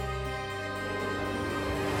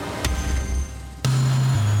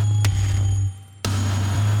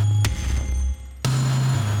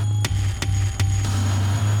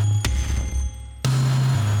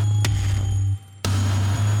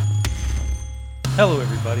Hello,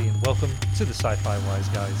 everybody, and welcome to the Sci-Fi Wise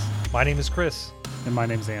Guys. My name is Chris. And my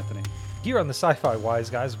name's Anthony. Here on the Sci-Fi Wise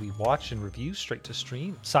Guys, we watch and review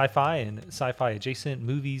straight-to-stream sci-fi and sci-fi-adjacent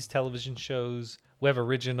movies, television shows, web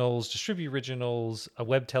originals, distribute originals, a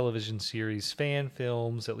web television series, fan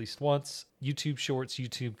films at least once, YouTube shorts,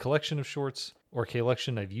 YouTube collection of shorts, or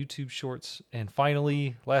collection of YouTube shorts, and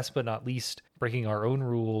finally, last but not least, breaking our own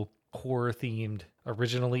rule, horror-themed,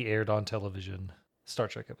 originally aired on television, Star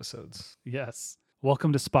Trek episodes. Yes.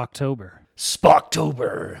 Welcome to Spocktober.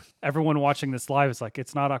 Spocktober! Everyone watching this live is like,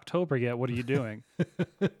 it's not October yet. What are you doing?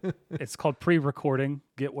 It's called pre-recording.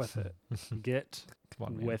 Get with it. Get Come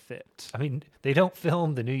on, man. with it. I mean, they don't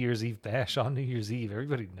film the New Year's Eve bash on New Year's Eve.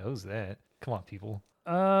 Everybody knows that. Come on, people.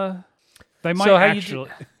 They might So how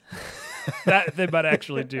actually. That they might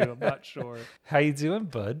actually do. I'm not sure. How you doing,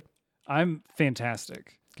 bud? I'm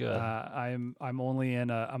fantastic. Good. I'm only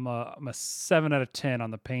in I'm a 7 out of 10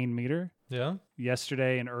 on the pain meter. Yeah?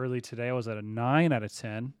 Yesterday and early today I was at a 9 out of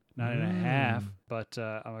 10, 9.5. But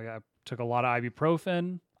I took a lot of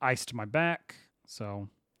ibuprofen, iced my back. So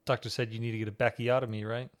Doctor said you need to get a backiotomy,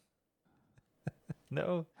 right?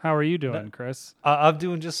 No? how are you doing, Chris? I'm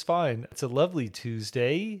doing just fine. It's a lovely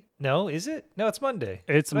Tuesday. No, is it? No, it's Monday.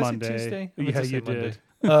 It's Did I say Monday. Tuesday? I meant Yeah, to say you Monday.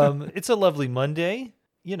 did. It's a lovely Monday.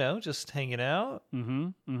 You know, just hanging out.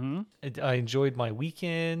 Mm-hmm. I enjoyed my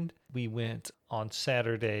weekend. We went on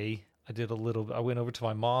Saturday. I went over to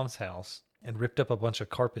my mom's house and ripped up a bunch of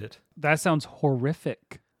carpet. That sounds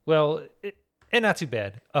horrific. Well, and not too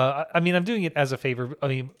bad. I mean, I'm doing it as a favor. I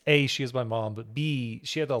mean, A, she is my mom, but B,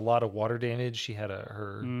 she had a lot of water damage. She had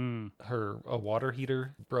her water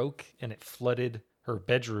heater broke and it flooded her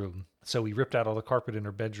bedroom. So we ripped out all the carpet in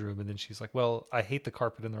her bedroom, and then she's like, "Well, I hate the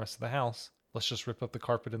carpet in the rest of the house. Let's just rip up the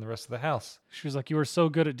carpet in the rest of the house." She was like, "You were so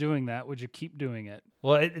good at doing that. Would you keep doing it?"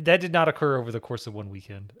 Well, that did not occur over the course of one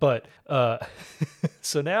weekend. But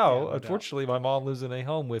so now, no unfortunately, my mom lives in a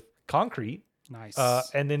home with concrete. Nice.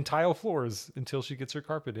 And then tile floors until she gets her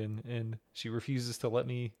carpet in, and she refuses to let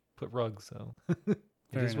me put rugs. So it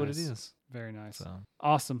Very is what it nice. is. Very nice. So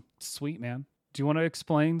Awesome. Sweet, man. Do you want to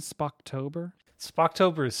explain Spocktober?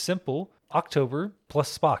 Spocktober is simple. October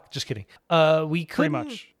plus Spock. Just kidding. We couldn't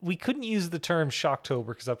much. we couldn't use the term Shocktober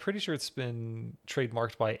because I'm pretty sure it's been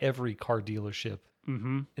trademarked by every car dealership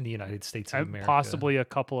Mm-hmm. in the United States of And America. possibly a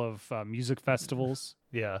couple of music festivals.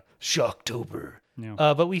 Yeah, Shocktober. Yeah.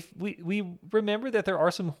 But we remember that there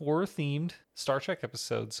are some horror themed Star Trek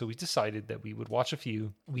episodes, so we decided that we would watch a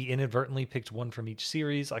few. We inadvertently picked one from each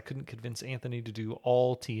series. I couldn't convince Anthony to do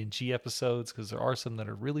all TNG episodes because there are some that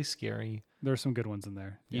are really scary. There are some good ones in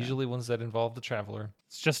there. Yeah. Usually ones that involve the Traveler.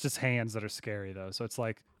 It's just his hands that are scary, though. So it's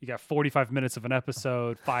like you got 45 minutes of an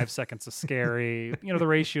episode, 5 seconds of scary. You know, the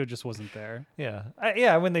ratio just wasn't there.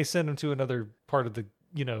 Yeah, when they send them to another part of the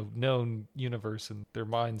known universe and their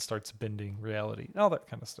mind starts bending reality, all that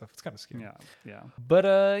kind of stuff. It's kind of scary. Yeah. But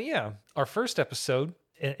our first episode,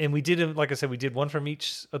 and we did them, like I said, we did one from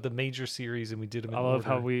each of the major series, and we did them in I love order.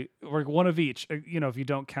 how we're one of each. If you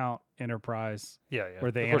don't count Enterprise Yeah.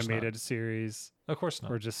 or the Of course animated series not. Of course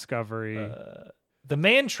not. or Discovery, The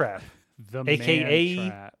Man Trap, the aka Man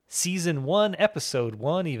Trap. Season 1, Episode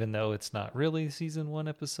 1, even though it's not really Season 1,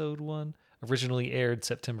 Episode 1. Originally aired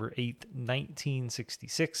September 8th,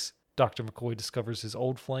 1966. Dr. McCoy discovers his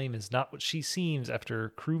old flame is not what she seems after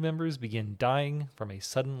crew members begin dying from a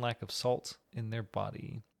sudden lack of salt in their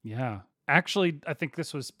body. Yeah. Actually, I think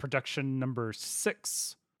this was production number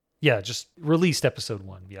 6. Yeah, just released Episode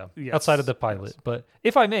 1, yeah. Yes, Outside of the pilot. yes. But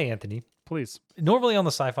if I may, Anthony, Please. normally on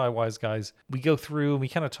the Sci-Fi Wise Guys, we go through and we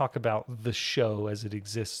kind of talk about the show as it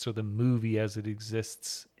exists or the movie as it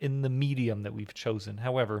exists in the medium that we've chosen.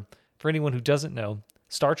 However, for anyone who doesn't know,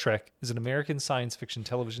 Star Trek is an American science fiction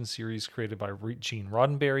television series created by Gene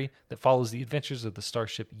Roddenberry that follows the adventures of the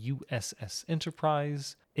starship USS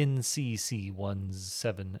Enterprise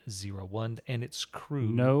NCC-1701 and its crew.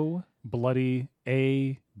 No bloody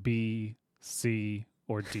A, B, C,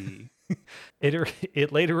 or D.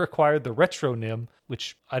 It later acquired the retronym,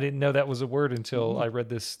 which I didn't know that was a word until I read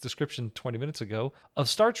this description 20 minutes ago, of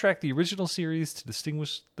Star Trek, the original series, to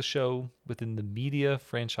distinguish the show within the media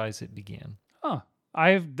franchise it began. Huh.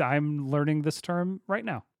 I'm learning this term right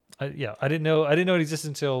now. I didn't know it existed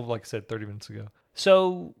until, like I said, 30 minutes ago.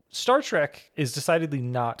 So Star Trek is decidedly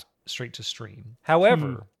not straight to stream.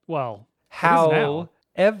 However, Well, it is now.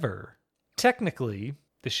 technically,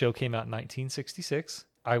 the show came out in 1966.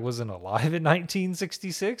 I wasn't alive in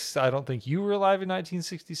 1966. I don't think you were alive in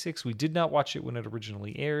 1966. We did not watch it when it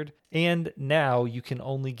originally aired. And now you can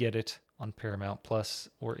only get it on Paramount Plus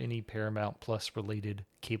or any Paramount Plus related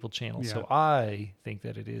cable channel. Yeah. So I think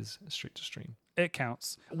that it is straight to stream. It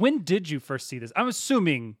counts. When did you first see this? I'm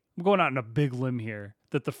assuming, I'm going out on a big limb here,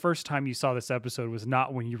 that the first time you saw this episode was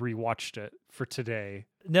not when you rewatched it for today.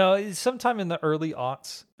 No, it's sometime in the early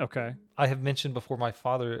aughts. Okay. I have mentioned before my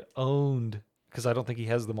father owned, because I don't think he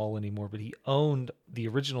has them all anymore, but he owned the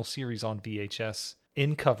original series on VHS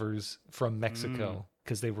in covers from Mexico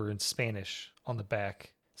because they were in Spanish on the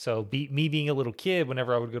back. So me being a little kid,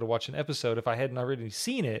 whenever I would go to watch an episode, if I hadn't already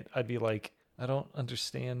seen it, I'd be like, I don't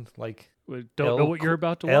understand, like, Don't know what you're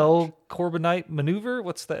about to watch. L Corbinite maneuver?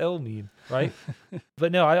 What's the L mean, right?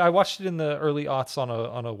 But no, I watched it in the early aughts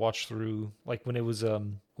on a watch through, like when it was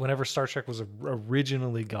whenever Star Trek was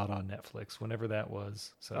originally got on Netflix, whenever that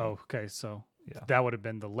was. So Oh, okay. So yeah, that would have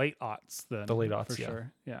been the late aughts then. the late aughts, for yeah.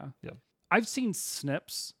 sure. Yeah. Yep. I've seen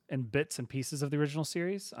snips and bits and pieces of the original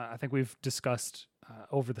series. I think we've discussed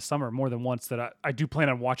over the summer more than once that I do plan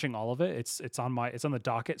on watching all of it. It's on the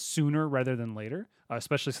docket sooner rather than later,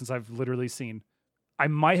 especially since I've literally seen. I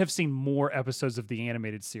might have seen more episodes of the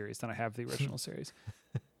animated series than I have the original series.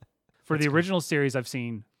 For the original series, I've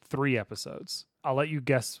seen 3 episodes. I'll let you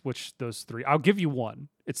guess which those 3. I'll give you one.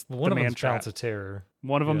 It's one the of Man them's Trap. Balance of Terror.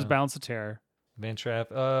 One of them's Yeah. Balance of Terror. Man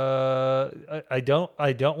Trap. I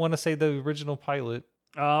don't want to say the original pilot.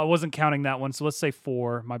 I wasn't counting that one, so let's say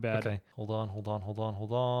 4. My bad. Okay, hold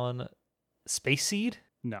on. Space Seed.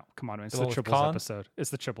 No, come on, man. It's The the one with triples Khan? episode. It's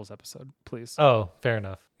the triples episode, please. Oh, fair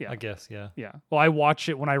enough. Yeah. I guess. Yeah. Yeah. Well, I watch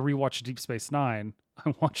it when I rewatch Deep Space Nine.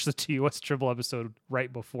 I watch the TOS triple episode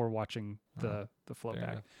right before watching the flow Fair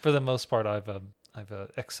back. enough. For the most part, I've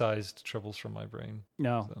excised triples from my brain.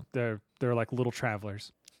 No, So. they're like little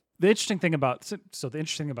travelers. The interesting thing about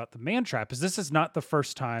the Man Trap is this is not the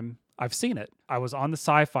first time I've seen it. I was on the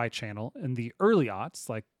Sci-Fi Channel in the early aughts,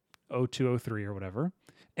 like 02, 03 or whatever,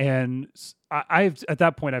 and I've at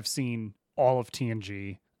that point I've seen all of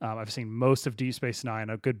TNG. I've seen most of Deep Space Nine,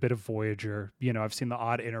 a good bit of Voyager. I've seen the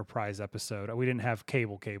odd Enterprise episode. We didn't have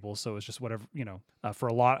cable, so it was just whatever, for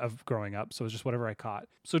a lot of growing up. So it was just whatever I caught.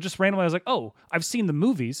 So just randomly, I was like, oh, I've seen the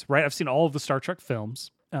movies, right? I've seen all of the Star Trek films,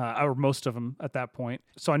 or most of them at that point.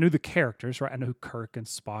 So I knew the characters, right? I knew Kirk and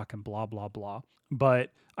Spock and blah, blah, blah.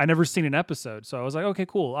 But I never seen an episode. So I was like, okay,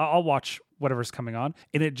 cool. I'll watch whatever's coming on.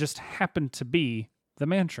 And it just happened to be The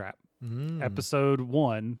Man Trap. Episode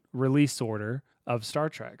 1 release order of Star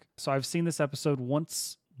Trek. So I've seen this episode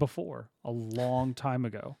once before, a long time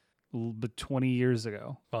ago, but 20 years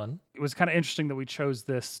ago. Fun. It was kind of interesting that we chose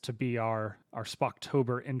this to be our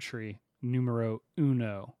Spocktober entry numero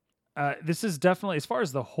uno. This is definitely, as far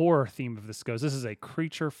as the horror theme of this goes, this is a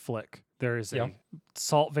creature flick. There is a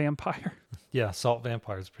salt vampire. Yeah, salt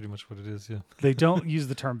vampire is pretty much what it is. Yeah. They don't use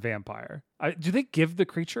the term vampire. Do they give the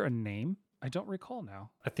creature a name? I don't recall now.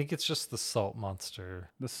 I think it's just the salt monster.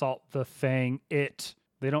 The salt, the thing, it.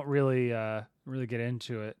 They don't really get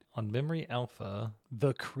into it. On Memory Alpha.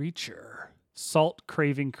 The creature. Salt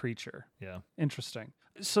craving creature. Yeah. Interesting.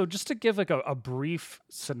 So just to give like a brief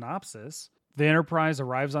synopsis, the Enterprise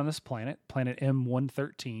arrives on this planet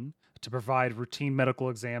M113, to provide routine medical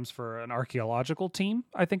exams for an archaeological team.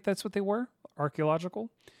 I think that's what they were, archaeological.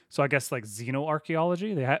 So I guess like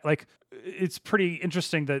xenoarchaeology. They had it's pretty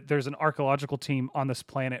interesting that there's an archaeological team on this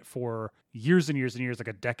planet for years and years and years, like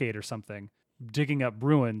a decade or something, digging up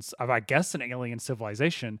ruins of, I guess, an alien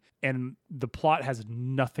civilization. And the plot has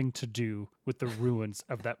nothing to do with the ruins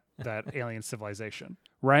of that alien civilization,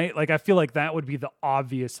 right? Like, I feel like that would be the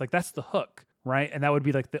obvious, like that's the hook, right? And that would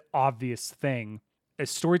be like the obvious thing, as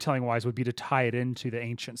storytelling wise, would be to tie it into the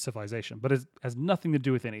ancient civilization, but it has nothing to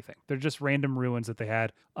do with anything. They're just random ruins that they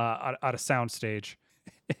had at a soundstage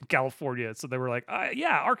in California. So they were like,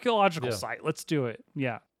 archaeological site, let's do it.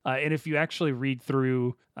 Yeah. And if you actually read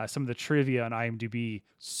through some of the trivia on IMDb,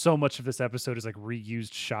 so much of this episode is like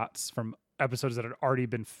reused shots from episodes that had already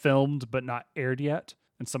been filmed but not aired yet,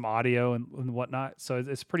 and some audio and whatnot. So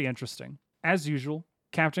it's pretty interesting. As usual,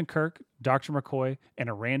 Captain Kirk, Dr. McCoy, and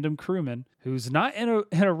a random crewman who's not in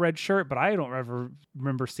a red shirt, but I don't ever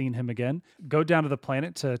remember seeing him again, go down to the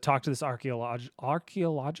planet to talk to this archaeologist,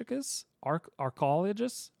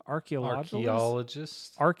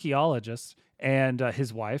 and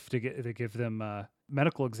his wife to give them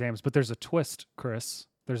medical exams. But there's a twist, Chris.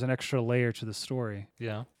 There's an extra layer to the story.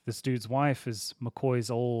 Yeah. This dude's wife is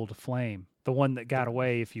McCoy's old flame, the one that got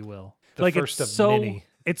away, if you will. The first of many.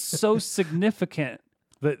 It's so significant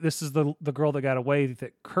that this is the girl that got away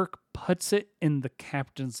that Kirk puts it in the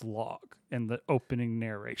captain's log in the opening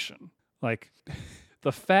narration. Like,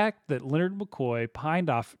 the fact that Leonard McCoy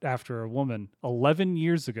pined off after a woman 11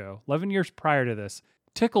 years prior to this,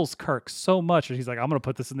 tickles Kirk so much that he's like, I'm going to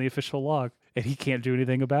put this in the official log, and he can't do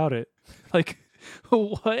anything about it. Like,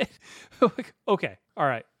 what? Like, okay, all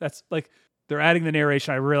right. That's like, they're adding the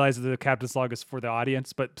narration. I realize that the captain's log is for the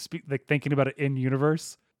audience, but like thinking about it in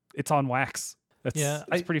universe, it's on wax.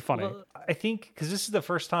 It's pretty funny. Well, I think because this is the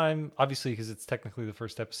first time, obviously, because it's technically the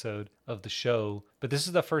first episode of the show, but this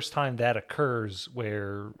is the first time that occurs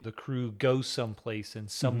where the crew goes someplace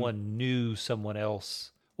and someone knew someone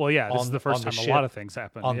else. Well, yeah, this is the first time a lot of things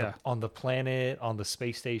happen. On the planet, on the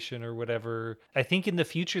space station or whatever. I think in the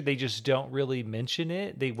future, they just don't really mention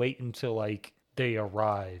it. They wait until like they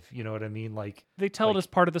arrive. You know what I mean? Like they tell it as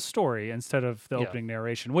part of the story instead of the opening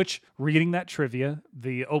narration, which reading that trivia,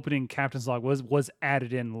 the opening captain's log was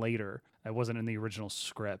added in later. It wasn't in the original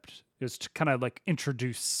script. It was to kind of like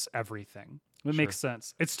introduce everything. It makes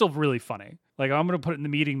sense. It's still really funny. Like I'm going to put it in the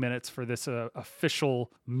meeting minutes for this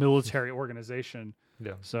official military organization.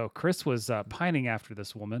 Yeah. So Chris was pining after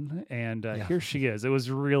this woman, and here she is. It was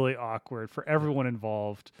really awkward for everyone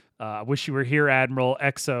involved. Wish you were here, Admiral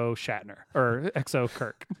XO Shatner or XO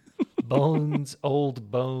Kirk. Bones, old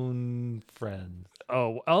bone friend.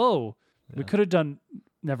 Oh, we could have done.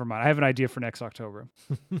 Never mind. I have an idea for next October.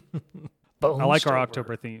 Bones I like our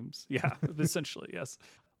October. October themes. Yeah, essentially, yes.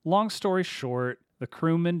 Long story short, the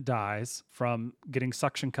crewman dies from getting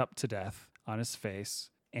suction cupped to death on his face.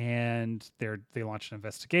 And they launch an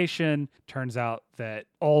investigation. Turns out that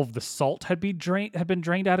all of the salt had been drained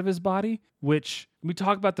out of his body, which we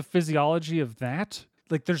talk about the physiology of that.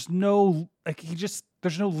 Like there's no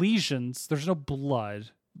lesions, there's no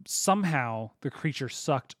blood. Somehow the creature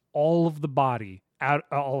sucked all of the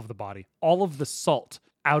salt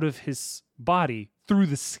out of his body through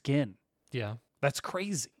the skin. Yeah. That's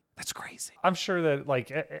crazy. I'm sure that like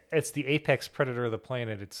it's the apex predator of the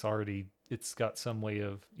planet. It's got some way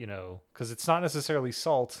of, because it's not necessarily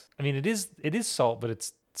salt. I mean, it is salt, but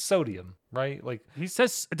it's sodium, right? Like he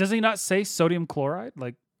says, does he not say sodium chloride?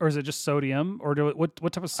 Like, or is it just sodium? Or what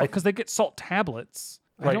type of salt? Because they get salt tablets.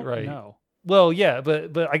 I don't know. Well, yeah,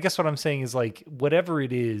 but I guess what I'm saying is like whatever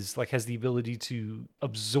it is, like has the ability to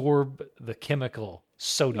absorb the chemical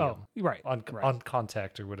sodium on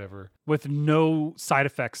contact or whatever with no side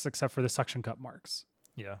effects except for the suction cup marks.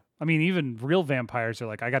 Yeah. I mean, even real vampires are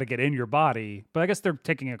like, I got to get in your body. But I guess they're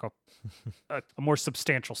taking a more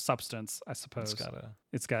substantial substance, I suppose.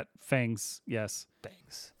 It's got fangs, yes.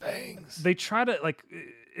 Fangs. They try to,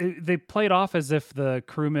 they play it off as if the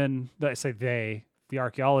crewman, the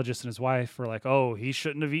archaeologist and his wife were like, oh, he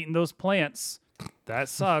shouldn't have eaten those plants. That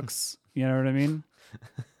sucks. You know what I mean?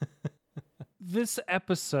 This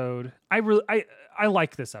episode, I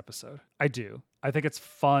like this episode. I do. I think it's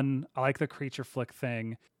fun. I like the creature flick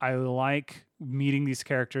thing. I like meeting these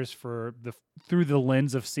characters through the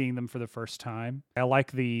lens of seeing them for the first time. I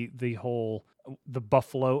like the whole the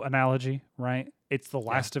buffalo analogy, right? It's the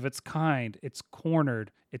last of its kind. It's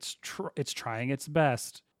cornered. It's trying its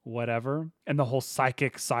best. Whatever. And the whole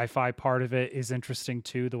psychic sci-fi part of it is interesting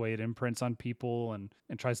too, the way it imprints on people and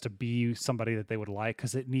tries to be somebody that they would like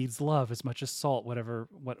because it needs love as much as salt, whatever.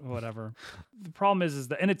 The problem is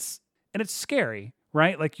that and it's scary,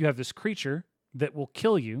 right? Like you have this creature that will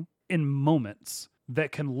kill you in moments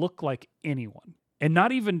that can look like anyone. And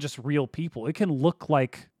not even just real people. It can look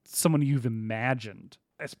like someone you've imagined.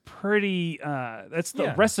 It's pretty, that's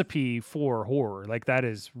the recipe for horror. Like that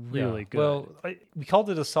is really good. Well, we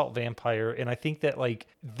called it a salt vampire. And I think that like,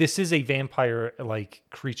 this is a vampire like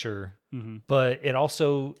creature, but it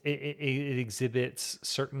also, it exhibits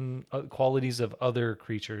certain qualities of other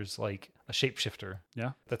creatures like a shapeshifter.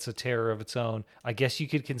 Yeah. That's a terror of its own. I guess you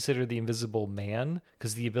could consider the Invisible Man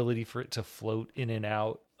because the ability for it to float in and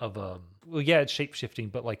out of it's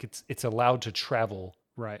shapeshifting, but like it's allowed to travel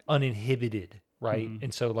uninhibited. Right.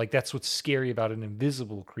 And so like, that's what's scary about an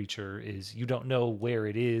invisible creature is you don't know where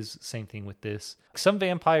it is. Same thing with this. Some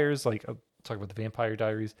vampires, like I'll talk about the Vampire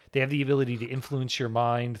Diaries, they have the ability to influence your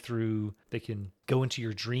mind they can go into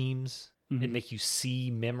your dreams and make you see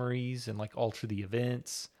memories and like alter the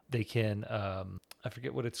events. They can, I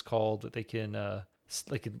forget what it's called, but they can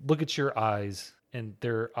look at your eyes and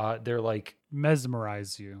they're like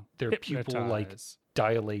mesmerize you. Their pupil like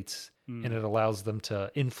dilates. And it allows them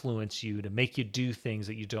to influence you, to make you do things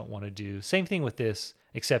that you don't want to do. Same thing with this,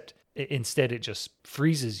 except instead it just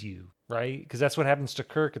freezes you, right? Because that's what happens to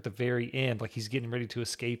Kirk at the very end. Like he's getting ready to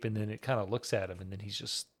escape, and then it kind of looks at him, and then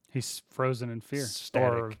he's frozen in fear.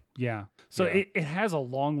 Static. So it has a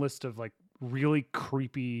long list of like really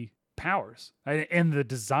creepy powers and the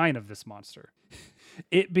design of this monster.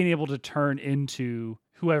 It being able to turn into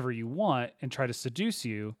whoever you want and try to seduce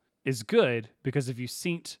you is good because if you've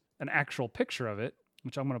seen an actual picture of it,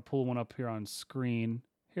 which I'm going to pull one up here on screen.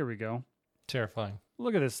 Here we go. Terrifying.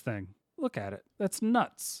 Look at this thing. Look at it. That's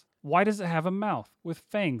nuts. Why does it have a mouth with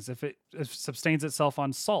fangs if it sustains itself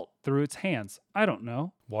on salt through its hands? I don't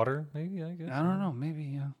know. Water, maybe, I guess. I don't know. Maybe,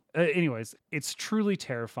 yeah. Anyways, it's truly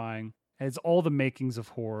terrifying. It's all the makings of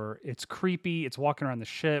horror. It's creepy. It's walking around the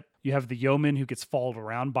ship. You have the yeoman who gets followed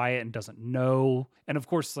around by it and doesn't know. And of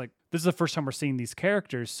course, like, this is the first time we're seeing these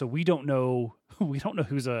characters, so we don't know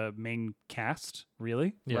who's a main cast,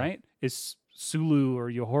 really, right? Is Sulu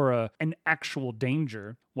or Uhura an actual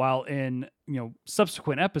danger? While in,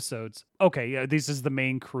 subsequent episodes, okay, yeah, this is the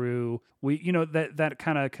main crew. We, that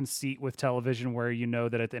kind of conceit with television where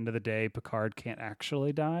that at the end of the day, Picard can't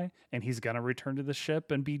actually die and he's gonna return to the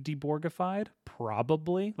ship and be deborgified.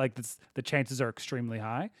 Probably, like the chances are extremely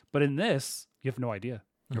high. But in this, you have no idea.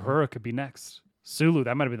 Uhura could be next. Sulu,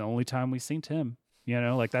 that might have been the only time we've seen him.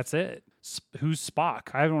 Like that's it. Who's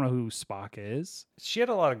Spock? I don't know who Spock is. She had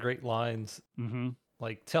a lot of great lines. Mm-hmm.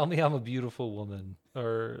 Like, tell me I'm a beautiful woman,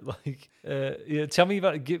 or like, tell me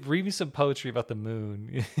read me some poetry about the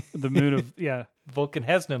moon. The moon of Vulcan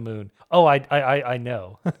has no moon. Oh, I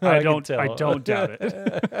know. I don't doubt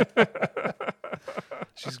it.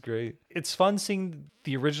 She's great. It's fun seeing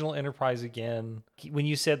the original Enterprise again. When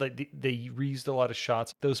you said like they reused a lot of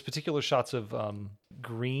shots, those particular shots of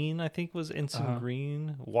Green, I think was Ensign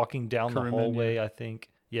Green walking down the hallway. I think.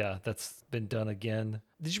 Yeah, that's been done again.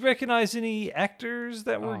 Did you recognize any actors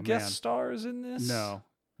that were guest stars in this? No,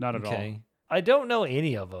 not at all. I don't know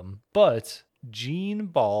any of them, but Jean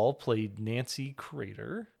Ball played Nancy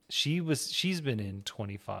Crater. She's been in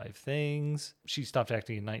 25 things. She stopped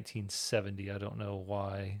acting in 1970. I don't know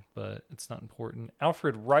why, but it's not important.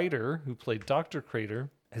 Alfred Reiter, who played Dr. Crater,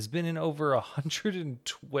 has been in over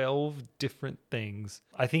 112 different things.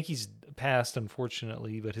 I think he's passed,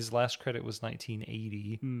 unfortunately, but his last credit was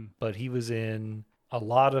 1980. But he was in a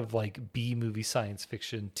lot of like B-movie science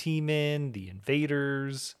fiction. T-Men, The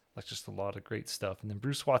Invaders, like just a lot of great stuff. And then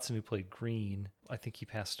Bruce Watson, who played Green, I think he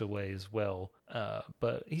passed away as well.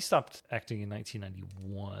 But he stopped acting in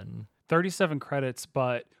 1991. 37 credits,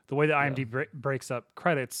 but the way that IMDb breaks up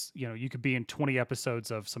credits, you could be in 20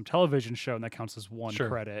 episodes of some television show and that counts as one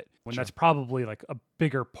credit. When that's probably like a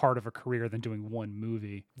bigger part of a career than doing one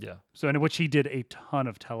movie. Yeah. So in which he did a ton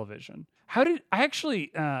of television.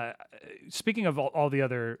 Speaking of all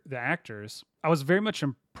the actors, I was very much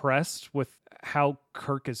impressed with how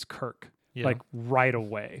Kirk is Kirk, like right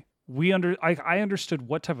away. I understood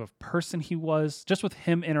what type of person he was just with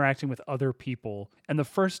him interacting with other people in the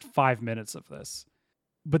first 5 minutes of this.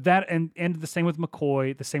 But that and the same with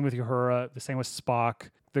McCoy, the same with Uhura, the same with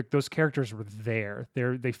Spock. Those characters were there.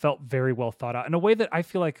 They felt very well thought out in a way that I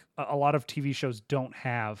feel like a lot of TV shows don't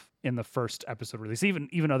have in the first episode release.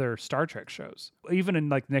 Even other Star Trek shows, even in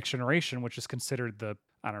like Next Generation, which is considered the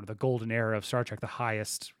golden era of Star Trek, the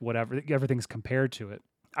highest whatever. Everything's compared to it.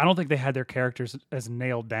 I don't think they had their characters as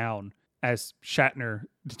nailed down as Shatner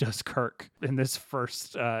does Kirk in this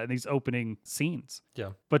first in these opening scenes.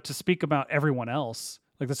 Yeah. But to speak about everyone else,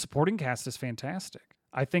 like the supporting cast is fantastic.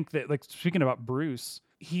 I think that, like, speaking about Bruce,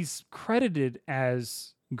 he's credited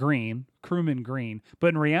as crewman Green, but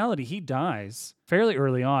in reality he dies fairly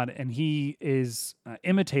early on and he is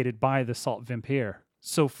imitated by the Salt Vampire.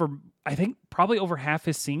 So for, I think, probably over half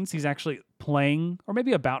his scenes, he's actually playing, or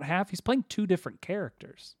maybe about half, he's playing two different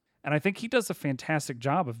characters. And I think he does a fantastic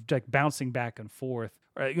job of like bouncing back and forth,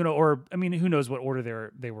 or I mean, who knows what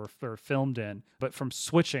order they were filmed in, but from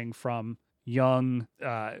switching from young,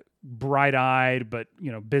 bright-eyed, but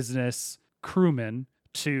business crewman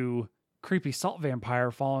to creepy salt vampire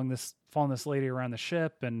following this lady around the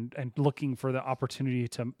ship and looking for the opportunity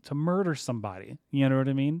to murder somebody. You know what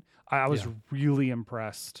I mean? I was really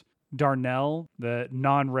impressed. Darnell, the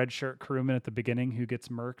non-red shirt crewman at the beginning who gets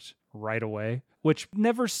murked right away, which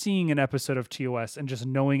never seeing an episode of TOS and just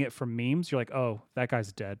knowing it from memes, you're like, oh, that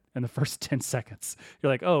guy's dead in the first 10 seconds.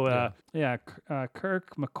 You're like, oh,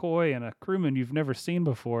 Kirk, McCoy, and a crewman you've never seen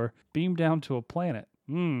before beamed down to a planet.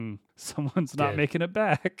 Someone's not making it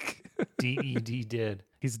back. DED dead.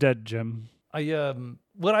 He's dead, Jim.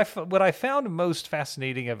 What I found most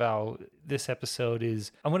fascinating about this episode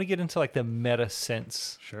is I want to get into like the meta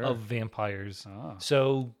sense of vampires.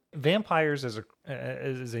 So vampires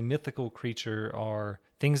as a mythical creature are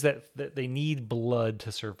things that they need blood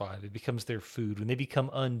to survive. It becomes their food. When they become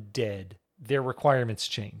undead, their requirements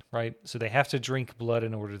change, right? So they have to drink blood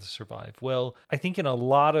in order to survive. Well, I think in a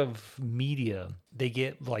lot of media, they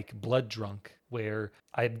get like blood drunk, where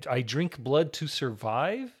I drink blood to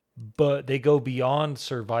survive, but they go beyond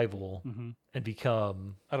survival and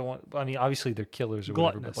become, obviously they're killers or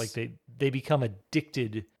whatever, but like they become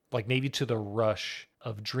addicted like maybe to the rush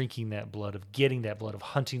of drinking that blood, of getting that blood, of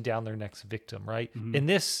hunting down their next victim, right? And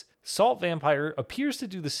this salt vampire appears to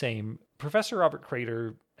do the same. Professor Robert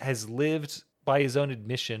Crater has lived by his own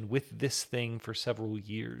admission with this thing for several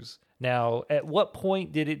years. Now, at what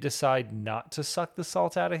point did it decide not to suck the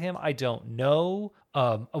salt out of him? I don't know.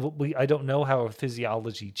 I don't know how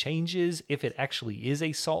physiology changes, if it actually is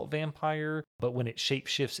a salt vampire, but when it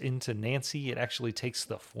shapeshifts into Nancy, it actually takes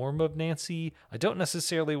the form of Nancy. I don't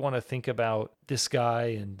necessarily want to think about this guy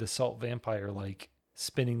and the salt vampire like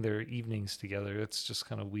spending their evenings together. It's just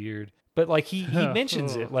kind of weird. But like he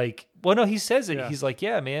mentions it, like, well, no, he says it. Yeah. He's like,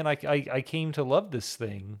 yeah, man, I came to love this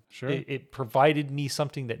thing. Sure. It provided me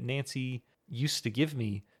something that Nancy used to give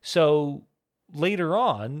me. So later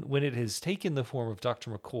on, when it has taken the form of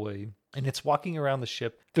Dr. McCoy and it's walking around the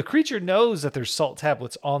ship, the creature knows that there's salt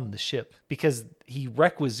tablets on the ship because he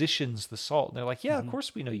requisitions the salt. And they're like, yeah, of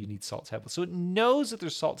course we know you need salt tablets. So it knows that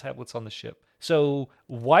there's salt tablets on the ship. So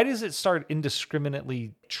why does it start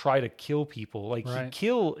indiscriminately try to kill people? Like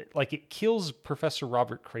it kills Professor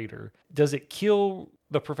Robert Crater. Does it kill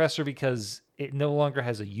the professor because it no longer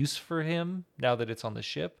has a use for him now that it's on the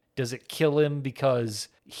ship? Does it kill him because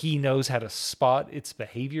he knows how to spot its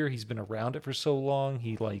behavior? He's been around it for so long.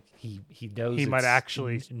 He knows He might its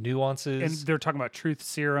actually nuances. And they're talking about truth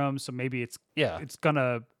serum, so maybe it's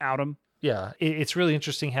gonna out him. Yeah, it's really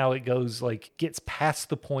interesting how it goes, like, gets past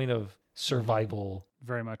the point of survival.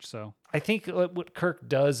 Very much so. I think what Kirk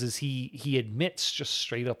does is he admits just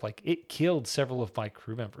straight up, like, it killed several of my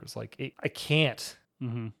crew members. Like, I can't.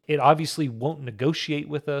 It obviously won't negotiate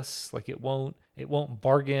with us. Like, it won't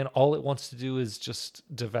bargain. All it wants to do is just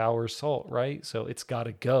devour salt, right? So it's got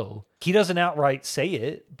to go. He doesn't outright say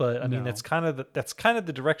it, but I mean that's kind of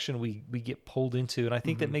the direction we get pulled into, and I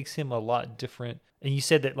think that makes him a lot different. And you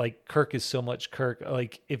said that like Kirk is so much Kirk.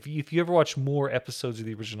 Like if you ever watch more episodes of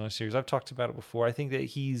the original series, I've talked about it before. I think that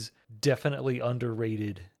he's definitely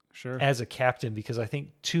underrated. Sure. As a captain, because I think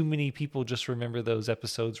too many people just remember those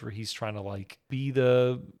episodes where he's trying to like be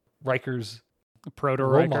the Riker's proto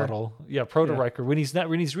role model. Yeah, proto Riker. When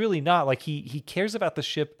he's really not. Like he cares about the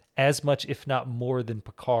ship as much, if not more, than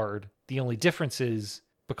Picard. The only difference is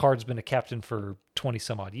Picard's been a captain for 20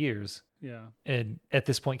 some odd years. Yeah. And at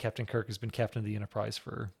this point, Captain Kirk has been captain of the Enterprise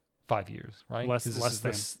for 5 years, right? Less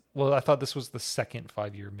than. Well, I thought this was the second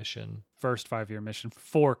 5-year mission. First 5-year mission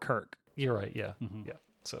for Kirk. You're right. Yeah. Yeah.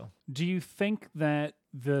 So, do you think that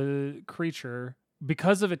the creature,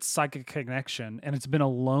 because of its psychic connection, and it's been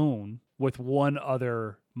alone with one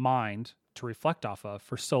other mind to reflect off of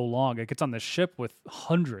for so long, it gets on this ship with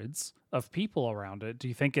hundreds of people around it? Do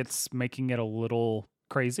you think it's making it a little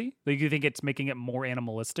crazy? Do you think it's making it more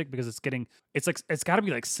animalistic because it's got to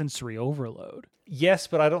be like sensory overload? Yes,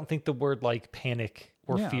 but I don't think the word like panic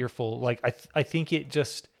or fearful. Like I think it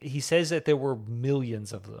just, he says that there were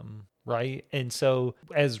millions of them. Right. And so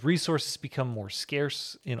as resources become more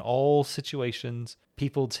scarce in all situations,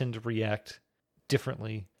 people tend to react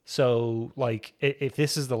differently. So like if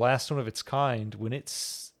this is the last one of its kind, when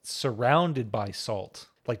it's surrounded by salt,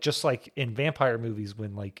 like just like in vampire movies,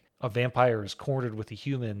 when like a vampire is cornered with a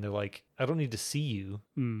human, they're like, I don't need to see you.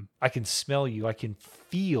 I can smell you. I can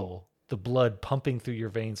feel the blood pumping through your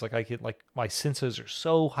veins. Like I can, like my senses are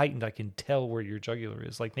so heightened, I can tell where your jugular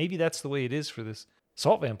is. Like maybe that's the way it is for this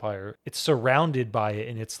salt vampire. It's surrounded by it,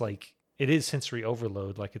 and it's like it is sensory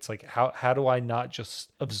overload. Like it's like how do I not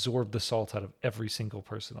just absorb the salt out of every single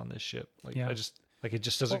person on this ship? Like I just like it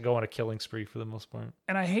just doesn't go on a killing spree for the most part.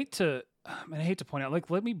 And I hate to point out, like,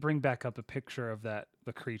 let me bring back up a picture of the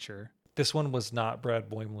creature. This one was not Brad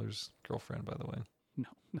Boimler's girlfriend, by the way.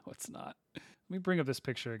 No, it's not. Let me bring up this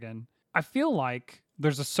picture again. I feel like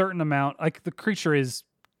there's a certain amount, like the creature is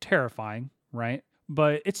terrifying, right?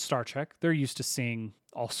 But it's Star Trek. They're used to seeing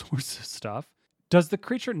all sorts of stuff. Does the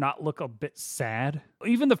creature not look a bit sad?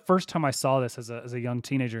 Even the first time I saw this as a young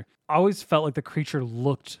teenager, I always felt like the creature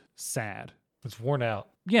looked sad. It's worn out.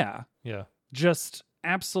 Yeah. Yeah. Just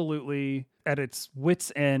absolutely at its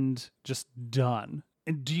wit's end, just done.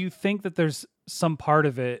 And do you think that there's some part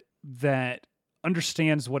of it that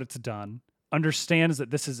understands what it's done, understands that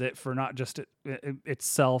this is it for not just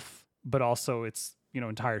itself, but also its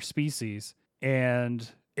entire species, and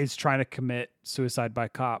is trying to commit suicide by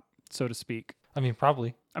cop, so to speak? I mean,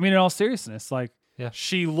 probably. I mean, in all seriousness, like,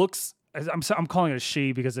 she looks, I'm calling it a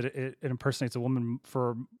she because it impersonates a woman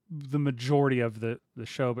for the majority of the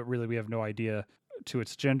show, but really we have no idea to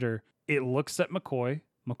its gender. It looks at McCoy.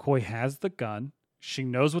 McCoy has the gun. She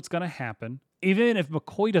knows what's going to happen. Even if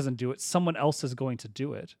McCoy doesn't do it, someone else is going to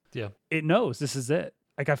do it. Yeah. It knows this is it.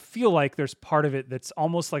 like I feel like there's part of it that's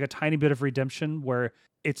almost like a tiny bit of redemption where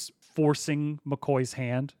it's forcing McCoy's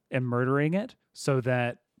hand and murdering it so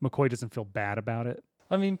that McCoy doesn't feel bad about it.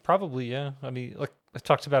 I mean, probably, yeah. I mean, like I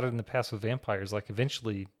talked about it in the past with vampires. Like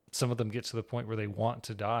eventually, some of them get to the point where they want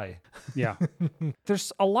to die. Yeah.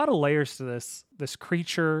 There's a lot of layers to this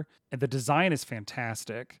creature, and the design is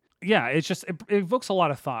fantastic. Yeah, it's just it evokes a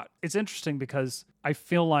lot of thought. It's interesting because I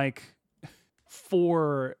feel like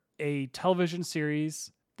for a television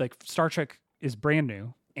series, like Star Trek is brand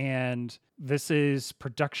new, and this is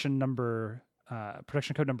production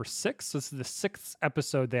code number 6. This is the 6th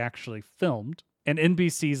episode they actually filmed. And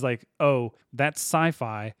NBC's like, oh, that's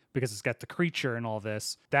sci-fi because it's got the creature and all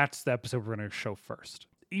this. That's the episode we're going to show first.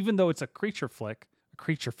 Even though it's a creature flick, a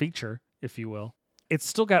creature feature, if you will, it's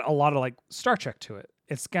still got a lot of like Star Trek to it.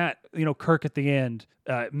 It's got, Kirk at the end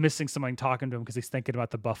missing someone talking to him because he's thinking about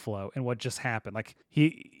the buffalo and what just happened. Like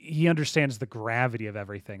he understands the gravity of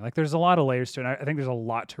everything. Like there's a lot of layers to it. I think there's a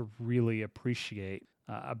lot to really appreciate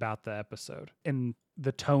about the episode and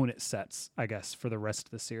the tone it sets, I guess, for the rest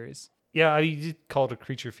of the series. Yeah, you did call it a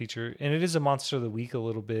creature feature, and it is a monster of the week a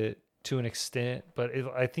little bit to an extent, but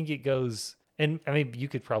I think it goes. And I mean, you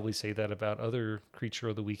could probably say that about other creature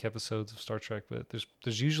of the week episodes of Star Trek, but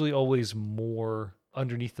there's usually always more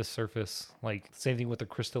underneath the surface. Like same thing with the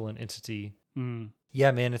crystalline entity.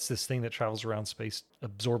 Yeah, man, it's this thing that travels around space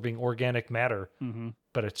absorbing organic matter,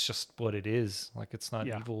 but it's just what it is. Like it's not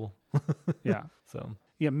evil. Yeah. So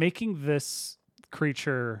yeah, making this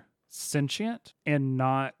creature sentient and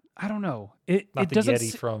not. I don't know. It doesn't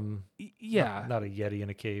Yeti from not a Yeti in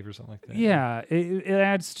a cave or something like that. Yeah, it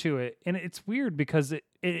adds to it, and it's weird because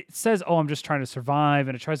it says, "Oh, I'm just trying to survive,"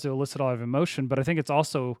 and it tries to elicit all of emotion. But I think it's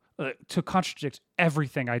also to contradict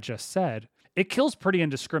everything I just said. It kills pretty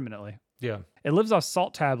indiscriminately. Yeah, it lives off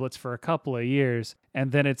salt tablets for a couple of years,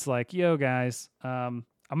 and then it's like, "Yo, guys, I'm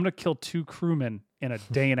gonna kill 2 crewmen in a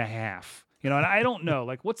day and a half." And I don't know,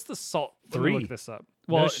 like, what's the salt? 3. Let me look this up.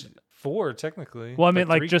 Well. 4 technically. Well, I mean,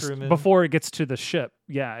 like just crewmen. Before it gets to the ship,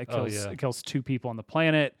 it kills yeah. it kills 2 people on the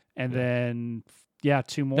planet, and then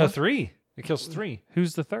 2 more. No, 3. It kills 3.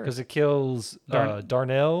 Who's the third? Because it kills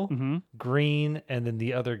Darnell, Mm-hmm. Green, and then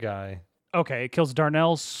the other guy. Okay, it kills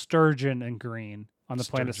Darnell, Sturgeon, and Green on the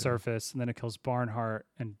planet's Sturgeon. surface, and then it kills Barnhart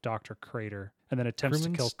and Dr. Crater, and then attempts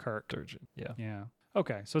Crewman to kill Kirk. Sturgeon. Yeah. Yeah.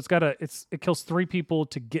 Okay, so it kills 3 people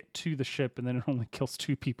to get to the ship, and then it only kills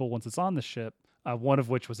 2 people once it's on the ship. One of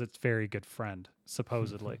which was its very good friend,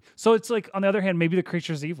 supposedly. So it's like, on the other hand, maybe the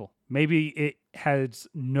creature's evil. Maybe it has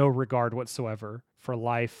no regard whatsoever for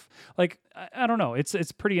life. Like, I don't know.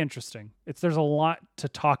 It's pretty interesting. There's a lot to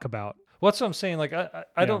talk about. Well, that's what I'm saying. Like,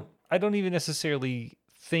 I don't even necessarily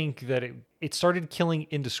think that it started killing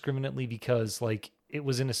indiscriminately because like it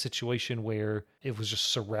was in a situation where it was just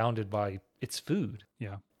surrounded by its food.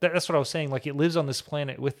 Yeah. That's what I was saying. Like, it lives on this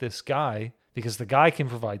planet with this guy because the guy can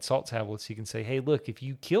provide salt tablets. He can say, hey, look, if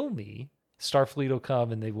you kill me, Starfleet will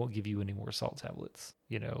come and they won't give you any more salt tablets,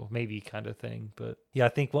 maybe kind of thing. But yeah, I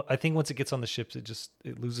think once it gets on the ships,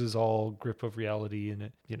 it loses all grip of reality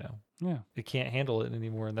and it can't handle it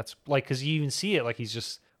anymore. And that's like, cause you even see it, like he's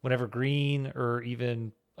just, whenever Green or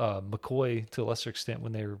even McCoy to a lesser extent,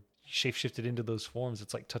 when they're shapeshifted into those forms,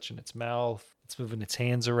 it's like touching its mouth, it's moving its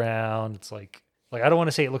hands around. It's like I don't want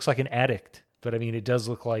to say it looks like an addict, but I mean, it does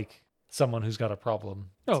look like someone who's got a problem.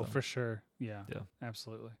 Oh, for sure. Yeah,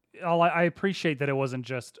 absolutely. I appreciate that it wasn't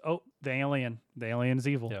just, the alien's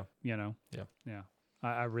evil. Yeah.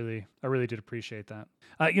 I really did appreciate that.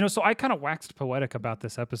 So I kind of waxed poetic about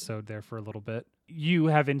this episode there for a little bit. You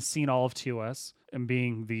having seen all of TOS and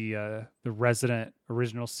being the resident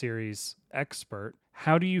original series expert,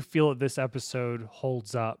 how do you feel that this episode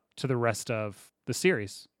holds up to the rest of the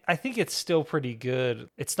series? I think it's still pretty good.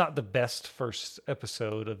 It's not the best first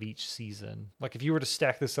episode of each season. Like if you were to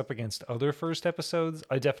stack this up against other first episodes,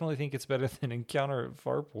 I definitely think it's better than Encounter at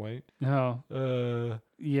Farpoint. Oh.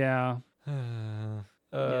 Yeah.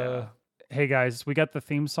 Yeah. Hey guys, we got the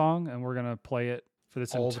theme song and we're gonna play it for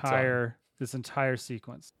this All entire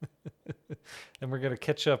sequence. And we're gonna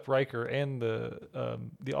catch up Riker and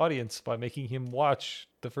the audience by making him watch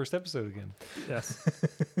the first episode again. Yes.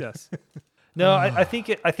 Yes. No, I think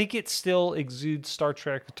it still exudes Star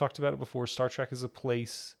Trek. We talked about it before. Star Trek is a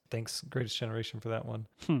place. Thanks, Greatest Generation, for that one.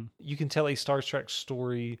 You can tell a Star Trek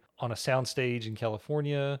story on a soundstage in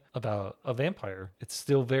California about a vampire. It's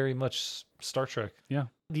still very much Star Trek. Yeah.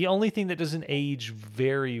 The only thing that doesn't age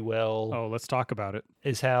very well. Oh, let's talk about it.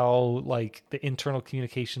 Is how like the internal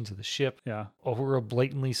communication to the ship. Yeah. Uhura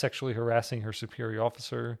blatantly sexually harassing her superior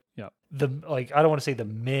officer. Yeah. I don't want to say the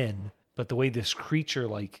men, but the way this creature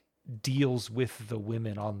like deals with the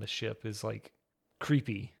women on the ship is like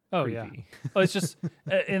creepy. Oh, creepy. yeah. Oh, it's just,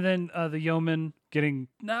 and then the yeoman getting,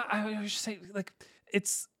 I would just say, like,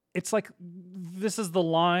 it's like, this is the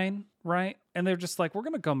line, right? And they're just like, we're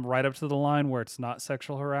going to come right up to the line where it's not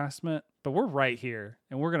sexual harassment, but we're right here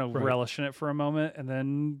and we're going to relish in it for a moment and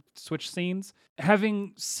then switch scenes.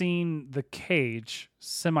 Having seen The Cage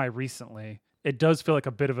semi recently, it does feel like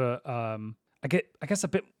a bit of a, I guess a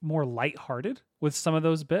bit more lighthearted with some of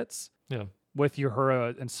those bits. Yeah. With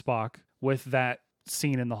Uhura and Spock, with that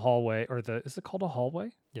scene in the hallway, or is it called a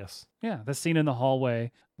hallway? Yes. Yeah, the scene in the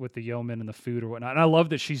hallway with the yeoman and the food or whatnot. And I love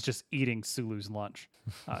that she's just eating Sulu's lunch.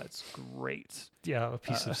 It's great. Yeah, a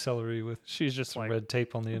piece of celery with she's just some like red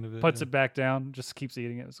tape on the end of it. puts it back down, just keeps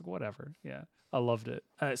eating it. It's like, whatever. Yeah, I loved it.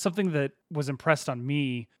 Something that was impressed on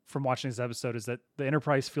me from watching this episode is that the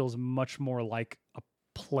Enterprise feels much more like a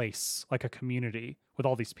place, like a community with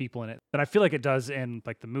all these people in it, than I feel like it does in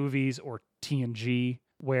like the movies or TNG,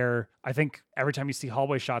 where I think every time you see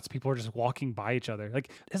hallway shots, people are just walking by each other.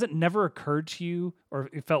 Like, has it never occurred to you, or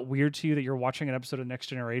it felt weird to you, that you're watching an episode of Next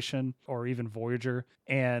Generation or even Voyager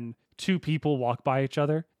and two people walk by each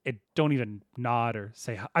other? It don't even nod or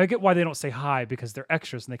say hi. I get why they don't say hi, because they're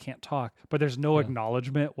extras and they can't talk, but there's no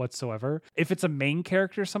acknowledgement whatsoever. If it's a main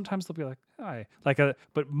character, sometimes they'll be like, hi.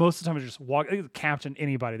 But most of the time, they just walk, captain,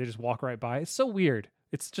 anybody, they just walk right by. It's so weird.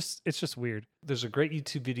 It's just weird. There's a great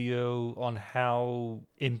YouTube video on how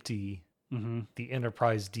empty the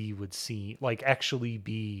Enterprise D would actually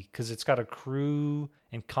be, because it's got a crew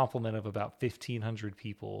and complement of about 1,500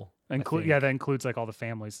 people. That includes like all the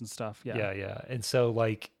families and stuff. Yeah. And so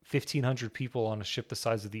like 1,500 people on a ship the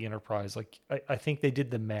size of the Enterprise. Like I think they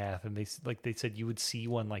did the math, and they said you would see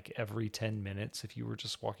one like every 10 minutes if you were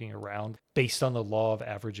just walking around, based on the law of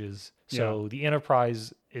averages. So the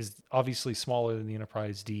Enterprise is obviously smaller than the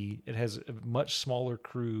Enterprise D. It has a much smaller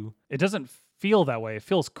crew. It doesn't feel that way. It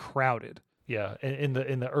feels crowded. Yeah, in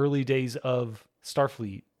the early days of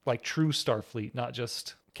Starfleet, like true Starfleet, not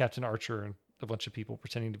just Captain Archer and a bunch of people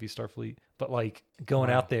pretending to be Starfleet, but like going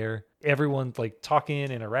out there, everyone's like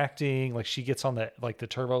talking, interacting. Like she gets on the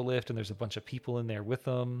turbo lift, and there's a bunch of people in there with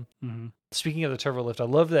them. Mm-hmm. Speaking of the turbo lift, I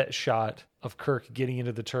love that shot of Kirk getting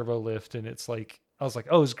into the turbo lift, and it's like, I was like,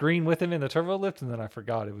 oh, is Green with him in the turbo lift? And then I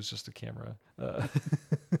forgot it was just a camera.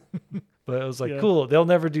 But it was like, cool. They'll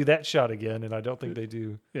never do that shot again, and I don't think they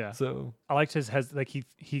do. Yeah. So I liked his head. Like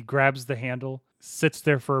he grabs the handle, sits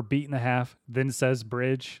there for a beat and a half, then says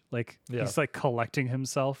bridge. Like he's like collecting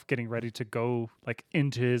himself, getting ready to go like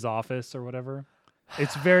into his office or whatever.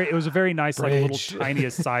 It was a very nice like little tiny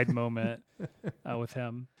aside moment with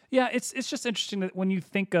him. Yeah, it's just interesting that when you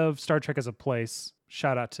think of Star Trek as a place,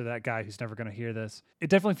 shout out to that guy who's never going to hear this, it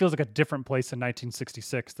definitely feels like a different place in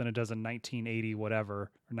 1966 than it does in 1980 whatever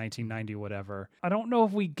or 1990 whatever. I don't know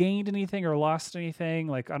if we gained anything or lost anything.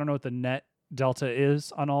 Like, I don't know what the net delta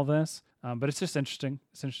is on all this, but it's just interesting.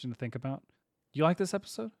 It's interesting to think about. You like this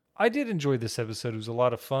episode? I did enjoy this episode. It was a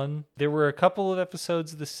lot of fun. There were a couple of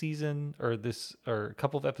episodes this season, or a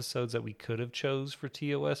couple of episodes that we could have chose for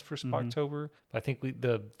TOS for Spocktober. I think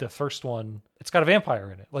the first one, it's got a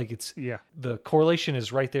vampire in it. Like the correlation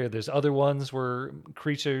is right there. There's other ones where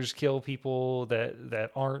creatures kill people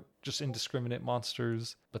that aren't just indiscriminate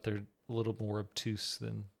monsters, but they're a little more obtuse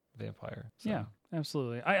than vampire. So. Yeah.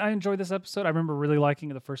 Absolutely. I enjoyed this episode. I remember really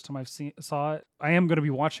liking it the first time saw it. I am going to be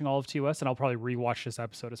watching all of TOS, and I'll probably rewatch this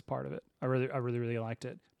episode as part of it. I really liked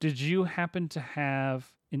it. Did you happen to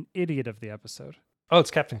have an idiot of the episode? Oh,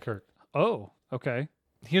 it's Captain Kirk. Oh, okay.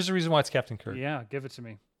 Here's the reason why it's Captain Kirk. Yeah, give it to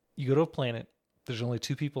me. You go to a planet. There's only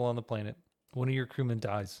 2 people on the planet. One of your crewmen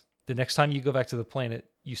dies. The next time you go back to the planet,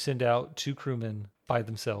 you send out 2 crewmen by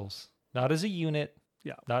themselves, not as a unit.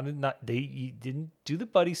 Yeah. You didn't do the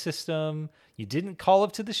buddy system. You didn't call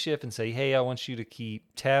up to the ship and say, "Hey, I want you to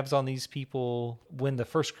keep tabs on these people." When the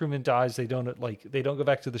first crewman dies, they don't go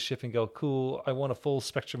back to the ship and go, "Cool, I want a full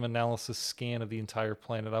spectrum analysis scan of the entire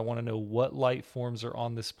planet. I want to know what life forms are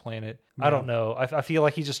on this planet." Yeah. I don't know. I feel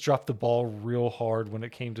like he just dropped the ball real hard when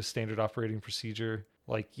it came to standard operating procedure.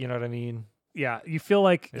 Like, you know what I mean? Yeah, you feel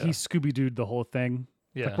like he Scooby-Dooed the whole thing.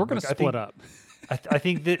 Yeah, like, we're gonna split up. I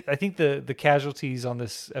think the casualties on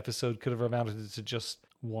this episode could have amounted to just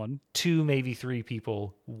 1, 2, maybe 3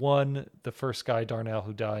 people. 1, the first guy, Darnell,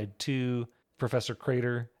 who died. 2, Professor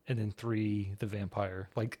Crater. And then 3, the vampire.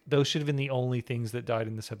 Like, those should have been the only things that died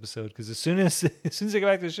in this episode. Because as soon as they go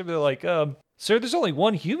back to the ship, they're like, "Sir, there's only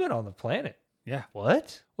 1 human on the planet." Yeah.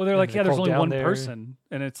 What? Well, they're like, yeah, there's only 1 person.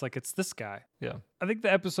 And it's like, it's this guy. Yeah. I think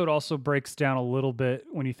the episode also breaks down a little bit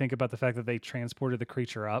when you think about the fact that they transported the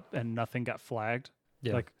creature up and nothing got flagged.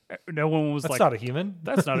 Yeah. Like no one was That's like, not a human.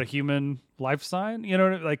 that's not a human life sign. You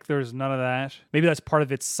know, like there's none of that. Maybe that's part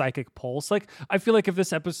of its psychic pulse. Like I feel like if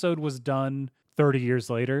this episode was done 30 years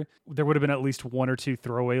later, there would have been at least one or two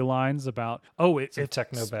throwaway lines about, Some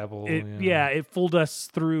technobabble. it fooled us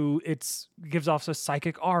through. It gives off a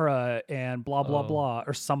psychic aura and blah blah blah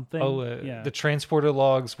or something. The transporter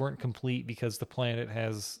logs weren't complete because the planet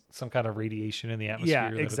has some kind of radiation in the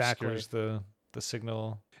atmosphere that obscures the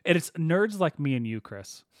signal. And it's nerds like me and you,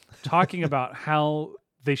 Chris, talking about how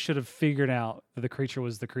they should have figured out that the creature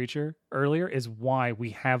was the creature earlier is why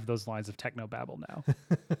we have those lines of technobabble now.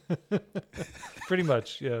 Pretty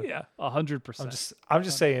much, yeah. Yeah, 100%. I'm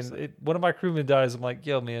just saying, one of my crewmen dies. I'm like,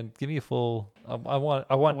 yo, man, give me a full. I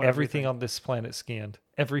want everything on this planet scanned.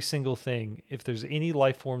 Every single thing. If there's any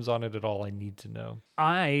life forms on it at all, I need to know.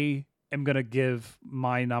 I am gonna give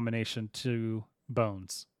my nomination to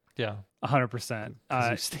Bones. Yeah, 100%.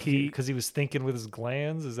 Because he was thinking with his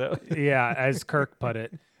glands. Is that? Yeah, as Kirk put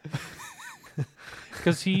it.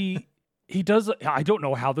 Because he does. I don't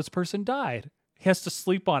know how this person died. He has to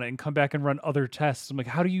sleep on it and come back and run other tests. I'm like,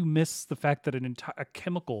 how do you miss the fact that a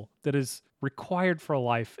chemical that is required for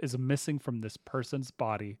life is missing from this person's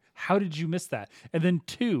body? How did you miss that? And then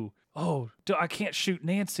 2, I can't shoot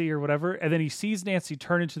Nancy or whatever. And then he sees Nancy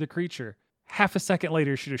turn into the creature. Half a second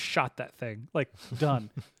later, he should have shot that thing. Like, done.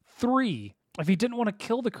 3, if he didn't want to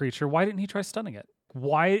kill the creature, why didn't he try stunning it?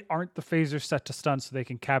 Why aren't the phasers set to stun so they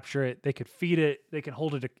can capture it, they could feed it, they can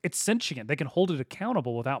hold it, it's sentient, they can hold it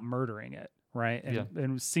accountable without murdering it, right?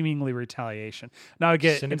 And seemingly retaliation. Now I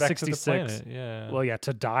get in 66, yeah. Well, yeah,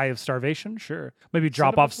 to die of starvation, sure. Maybe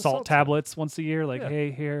drop off salt tablets once a year, like,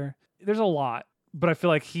 hey, here. There's a lot, but I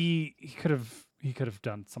feel like he could have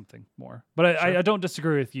done something more. But Sure. I don't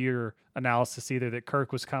disagree with your analysis either that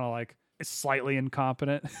Kirk was kind of like slightly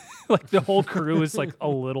incompetent. Like the whole crew is like a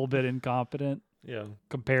little bit incompetent. Yeah.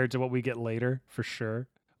 Compared to what we get later, for sure.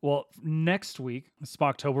 Well, next week,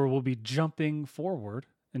 Spocktober will be jumping forward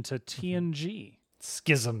into TNG.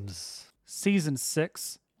 Schisms. Season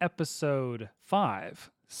 6, Episode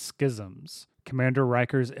 5, Schisms. Commander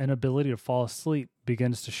Riker's inability to fall asleep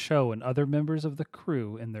begins to show in other members of the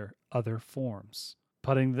crew in their other forms,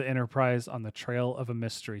 putting the Enterprise on the trail of a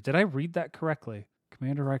mystery. Did I read that correctly?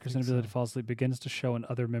 Commander Riker's inability to fall asleep begins to show in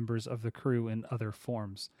other members of the crew in other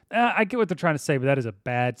forms. I get what they're trying to say, but that is a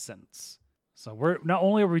bad sentence. So we're not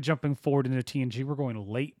only are we jumping forward into TNG, we're going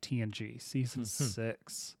late TNG, season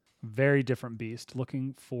 6. Very different beast.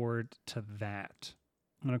 Looking forward to that.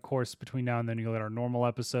 And of course, between now and then, you'll get our normal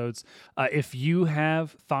episodes. If you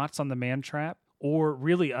have thoughts on the Man Trap, or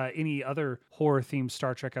really any other horror-themed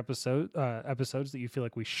Star Trek episodes that you feel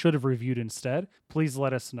like we should have reviewed instead, please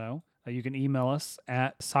let us know. You can email us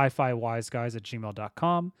at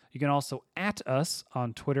sci-fi-wiseguys@gmail.com. You can also @ us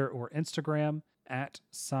on Twitter or Instagram at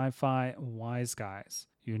sci-fi-wiseguys.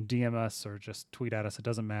 You can DM us or just tweet at us. It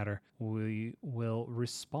doesn't matter. We will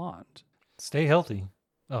respond. Stay healthy.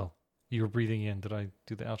 Oh, you were breathing in. Did I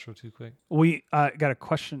do the outro too quick? We got a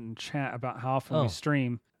question in chat about how often we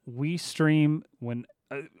stream. We stream when...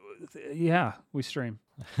 we stream.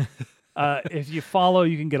 If you follow,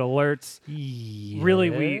 you can get alerts. Yes. Really,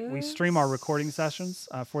 we stream our recording sessions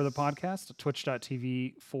for the podcast at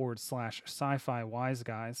twitch.tv/sci-fi wise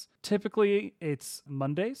guys. Typically, it's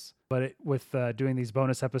Mondays, but with doing these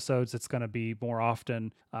bonus episodes, it's going to be more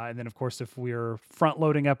often. And then, of course, if we're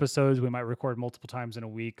front-loading episodes, we might record multiple times in a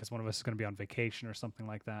week because one of us is going to be on vacation or something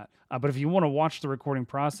like that. But if you want to watch the recording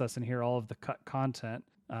process and hear all of the cut content,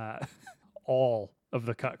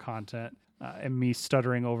 and me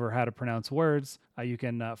stuttering over how to pronounce words, you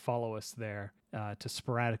can follow us there to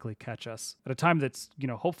sporadically catch us at a time that's,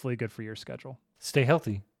 hopefully good for your schedule. Stay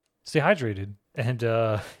healthy, stay hydrated, and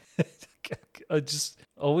just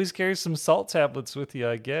always carry some salt tablets with you,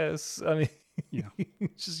 I guess. I mean, you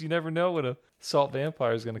never know when a salt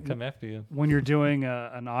vampire is going to come after you. When you're doing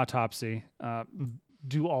an autopsy,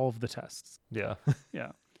 do all of the tests. Yeah.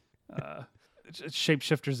 Yeah.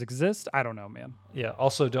 Shapeshifters exist? I don't know, man. Yeah.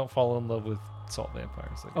 Also, don't fall in love with salt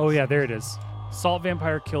vampires. Oh, yeah, there it is. Salt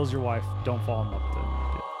vampire kills your wife. Don't fall in love with it.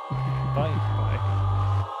 Yeah. Bye. Bye.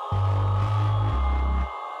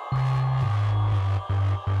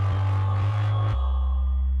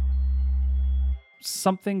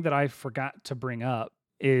 Something that I forgot to bring up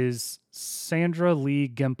is Sandra Lee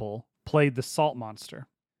Gimple played the Salt Monster.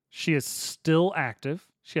 She is still active.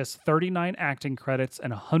 She has 39 acting credits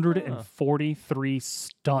and 143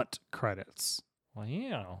 stunt credits.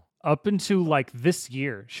 Wow. Up into this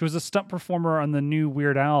year. She was a stunt performer on the new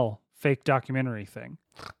Weird Al fake documentary thing.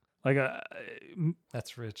 Like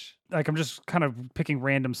That's rich. like I'm just kind of picking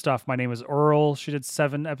random stuff. My Name is Earl. She did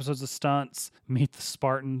 7 episodes of stunts. Meet the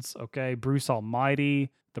Spartans. Okay. Bruce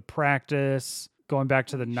Almighty. The Practice. Going back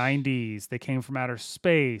to the 90s. They Came from Outer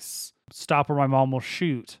Space. Stop or My Mom Will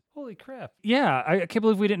Shoot. Holy crap. Yeah, I can't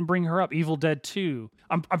believe we didn't bring her up. Evil Dead 2.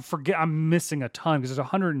 I'm missing a ton because there's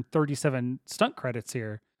 137 stunt credits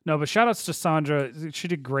here. No, but shout outs to Sandra. She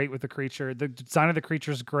did great with the creature. The design of the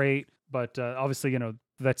creature is great, but obviously,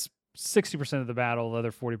 that's 60% of the battle. The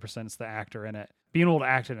other 40% is the actor in it. Being able to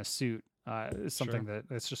act in a suit is something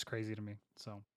that's just crazy to me. So